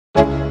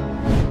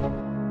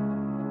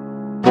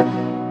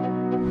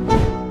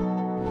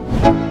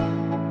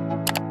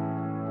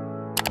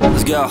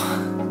Let's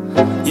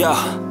go. Yo,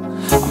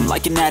 I'm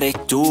like an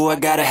addict, do I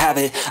gotta have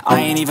it. I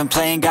ain't even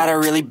playing, got a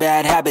really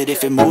bad habit.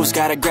 If it moves,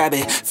 gotta grab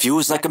it,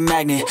 fuse like a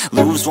magnet.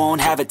 Lose,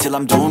 won't have it till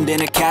I'm doomed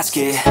in a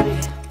casket.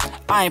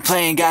 I ain't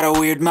playing, got a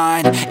weird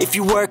mind. If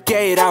you work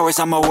 8 hours,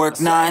 I'ma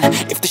work 9.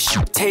 If the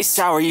shit tastes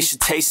sour, you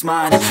should taste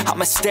mine.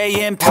 I'ma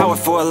stay in power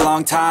for a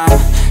long time.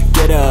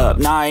 Get up,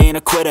 nah, I ain't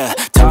a quitter.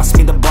 Toss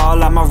me the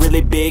ball, I'm a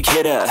really big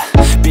hitter.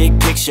 Big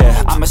picture,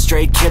 I'm a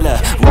straight killer.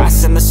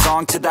 Rising the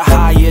song to the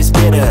highest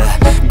bidder.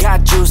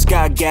 Got juice,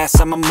 got gas,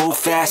 I'ma move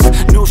fast.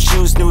 New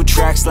shoes, new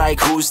tracks, like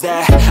who's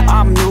that?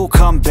 I'm new,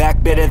 come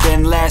back, better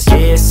than last.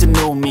 Yeah, it's a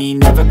new me,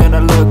 never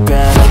gonna look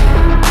back.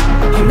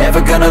 I'm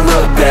never gonna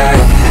look back.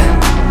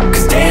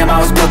 Cause damn, I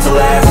was built to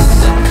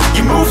last.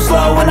 You move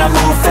slow and I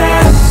move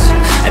fast,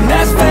 and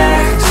that's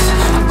facts.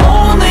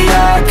 Only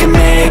I can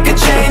make a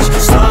change.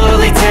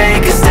 Slowly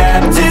take a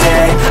step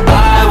today.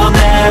 I will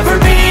never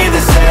be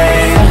the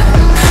same.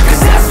 Cause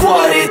that's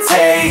what it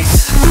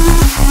takes.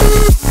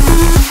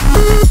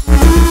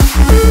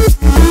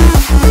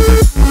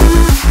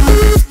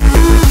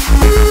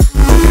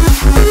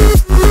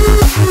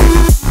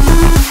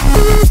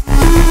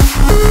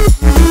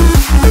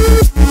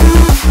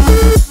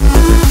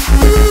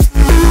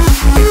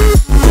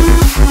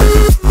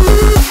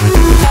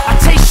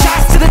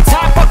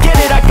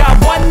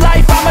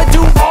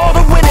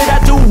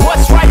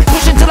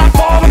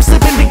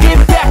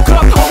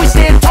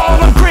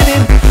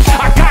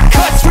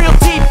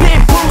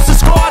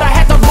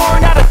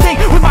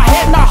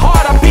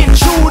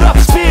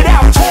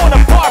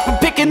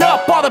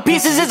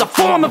 Pieces is a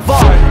form of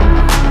art.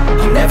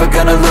 I'm never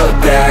gonna look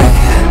back.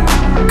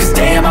 Cause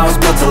damn, I was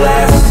built to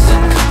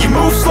last. You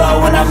move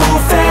slow and I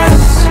move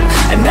fast,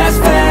 and that's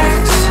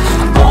facts.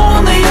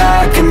 Only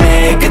I can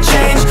make a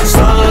change.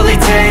 Slowly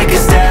take a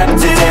step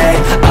today.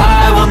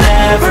 I will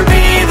never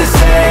be the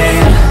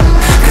same.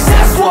 Cause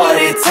that's what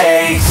it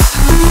takes.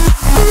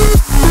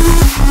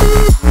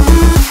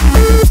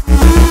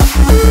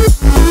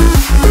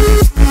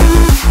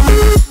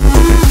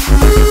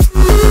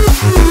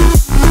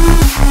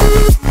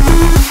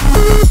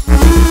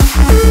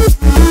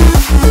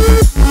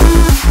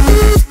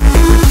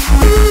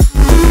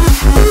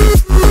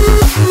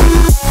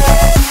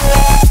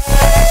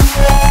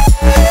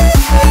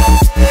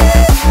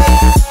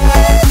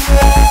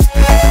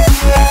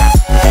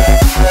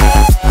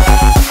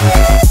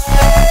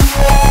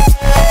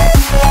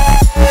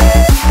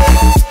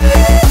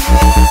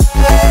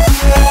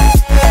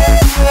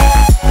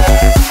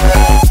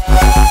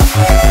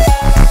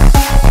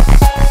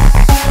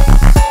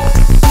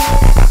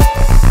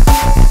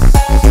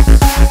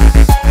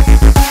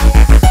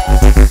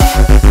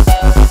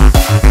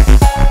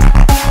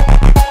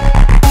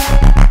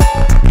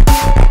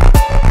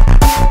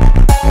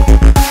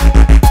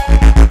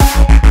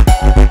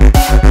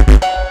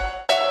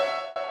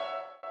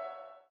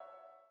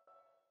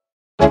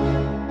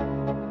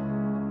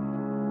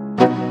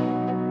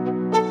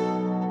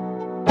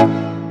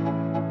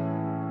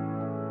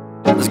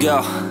 Let's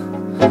go.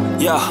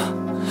 Yo,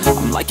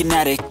 I'm like an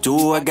addict,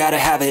 do I gotta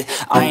have it.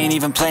 I ain't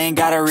even playing,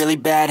 got a really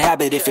bad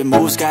habit. If it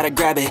moves, gotta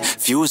grab it,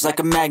 fuse like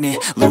a magnet.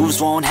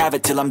 Lose, won't have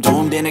it till I'm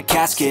doomed in a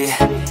casket.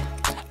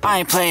 I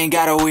ain't playing,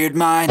 got a weird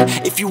mind.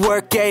 If you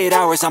work 8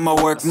 hours,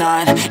 I'ma work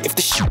 9. If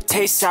the shit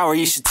tastes sour,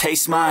 you should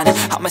taste mine.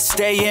 I'ma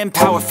stay in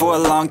power for a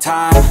long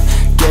time.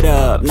 Get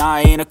up, nah,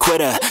 I ain't a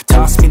quitter.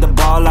 Toss me the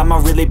ball, I'm a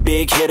really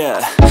big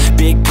hitter.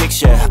 Big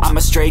picture, I'm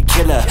a straight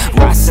killer.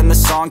 Rising the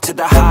song to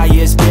the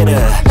highest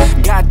bidder.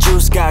 Got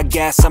juice, got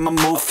gas, I'ma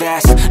move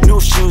fast. New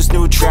shoes,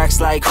 new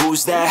tracks, like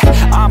who's that?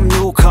 I'm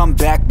new, come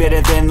back,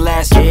 better than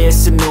last. Yeah,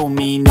 it's a new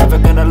me, never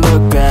gonna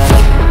look back.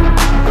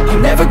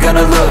 I'm never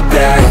gonna look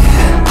back.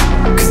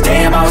 Cause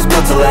damn, I was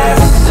built to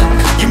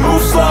last. You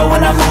move slow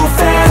and I move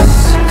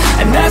fast,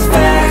 and that's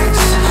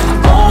facts.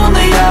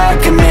 Only I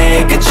can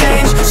make a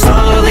change.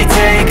 Slowly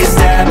take a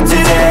step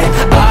today.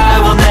 I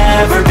will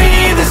never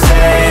be the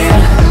same.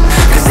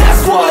 Cause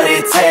that's what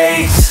it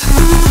takes.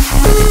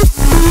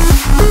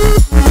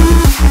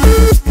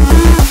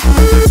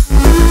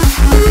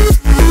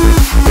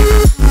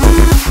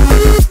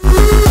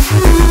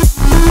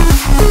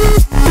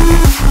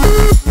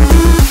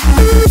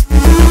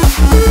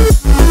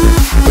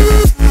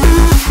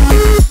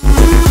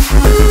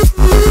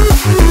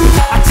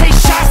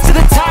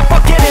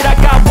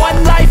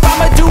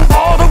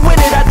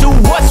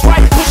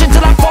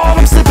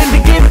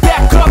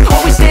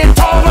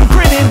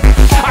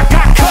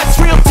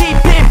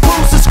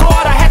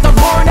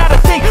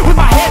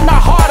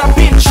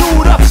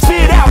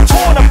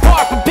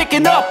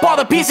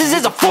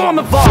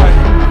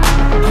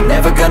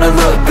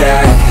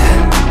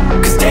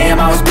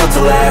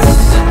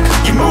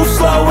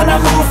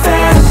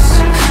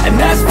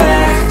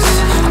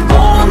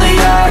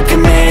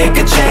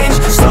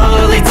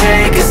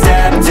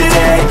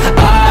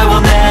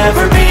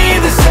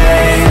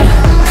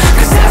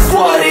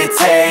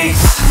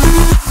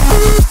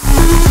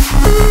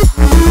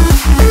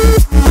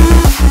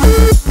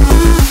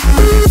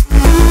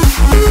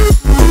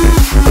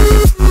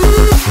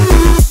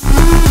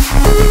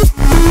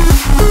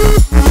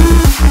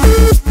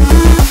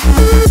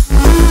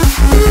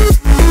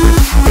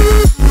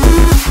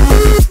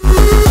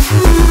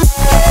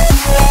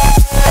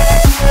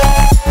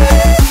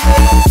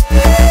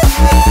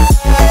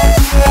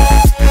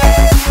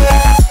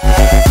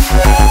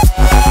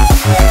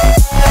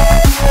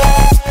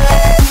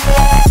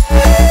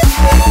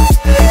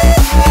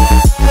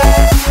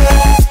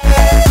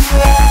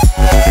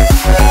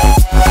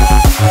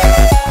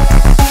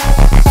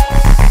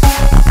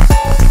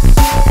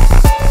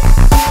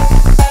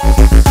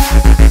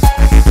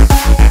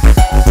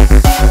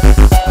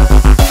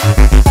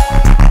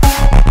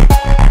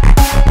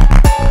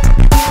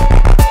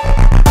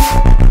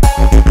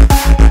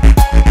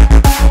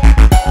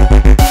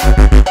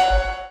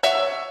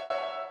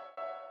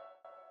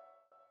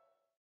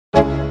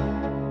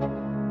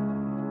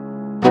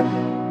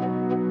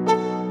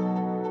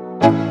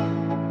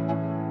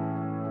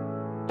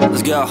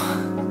 Yo,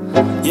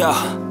 yo,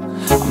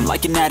 I'm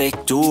like an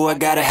addict, do I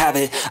gotta have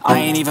it. I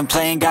ain't even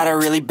playing, got a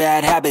really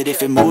bad habit.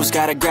 If it moves,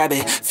 gotta grab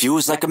it,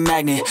 fuse like a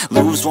magnet.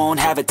 Lose, won't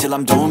have it till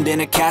I'm doomed in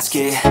a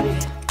casket.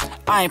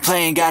 I ain't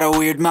playing, got a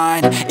weird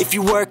mind. If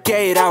you work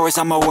 8 hours,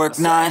 I'ma work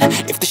 9.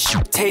 If the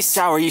shit tastes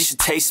sour, you should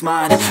taste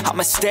mine.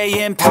 I'ma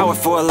stay in power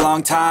for a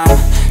long time.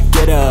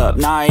 Get up,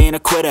 nah, I ain't a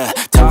quitter.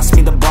 Toss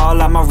me the ball,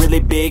 I'm a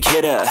really big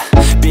hitter.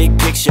 Big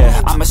picture,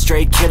 I'm a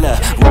straight killer.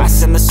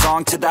 Rising the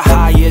song to the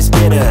highest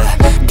bidder.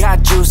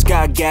 Got juice,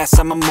 got gas,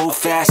 I'ma move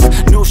fast.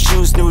 New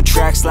shoes, new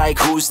tracks, like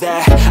who's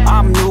that?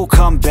 I'm new,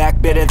 come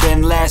back, better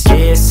than last.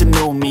 Yeah, it's a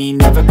new me,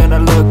 never gonna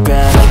look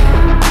back.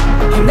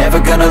 I'm never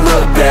gonna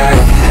look back.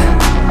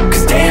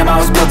 Cause damn, I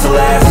was built to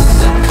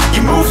last.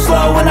 You move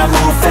slow and I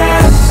move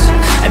fast,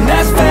 and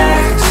that's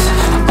facts.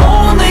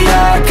 Only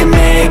I can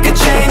make a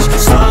change.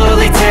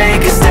 Slowly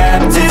take a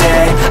step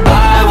today.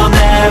 I will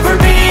never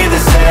be the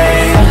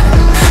same.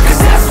 Cause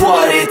that's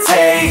what it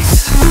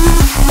takes.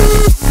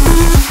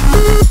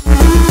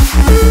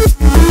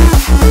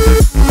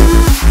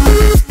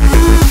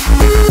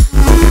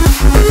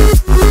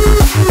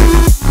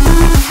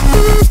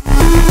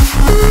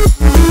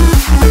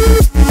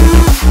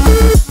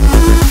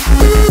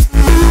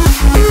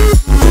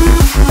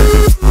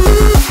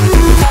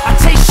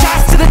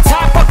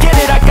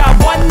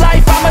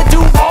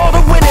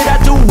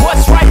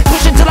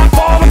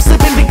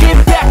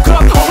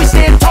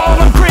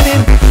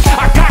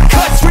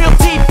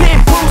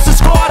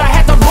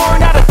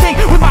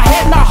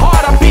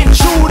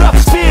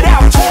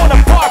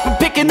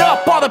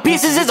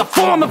 Pieces is a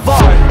form of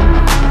art.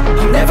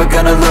 I'm never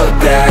gonna look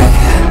back.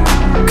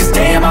 Cause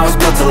damn, I was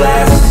built to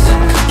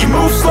last. You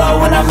move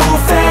slow and I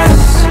move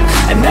fast,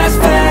 and that's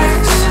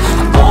facts.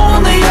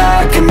 Only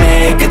I can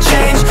make a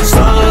change.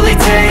 Slow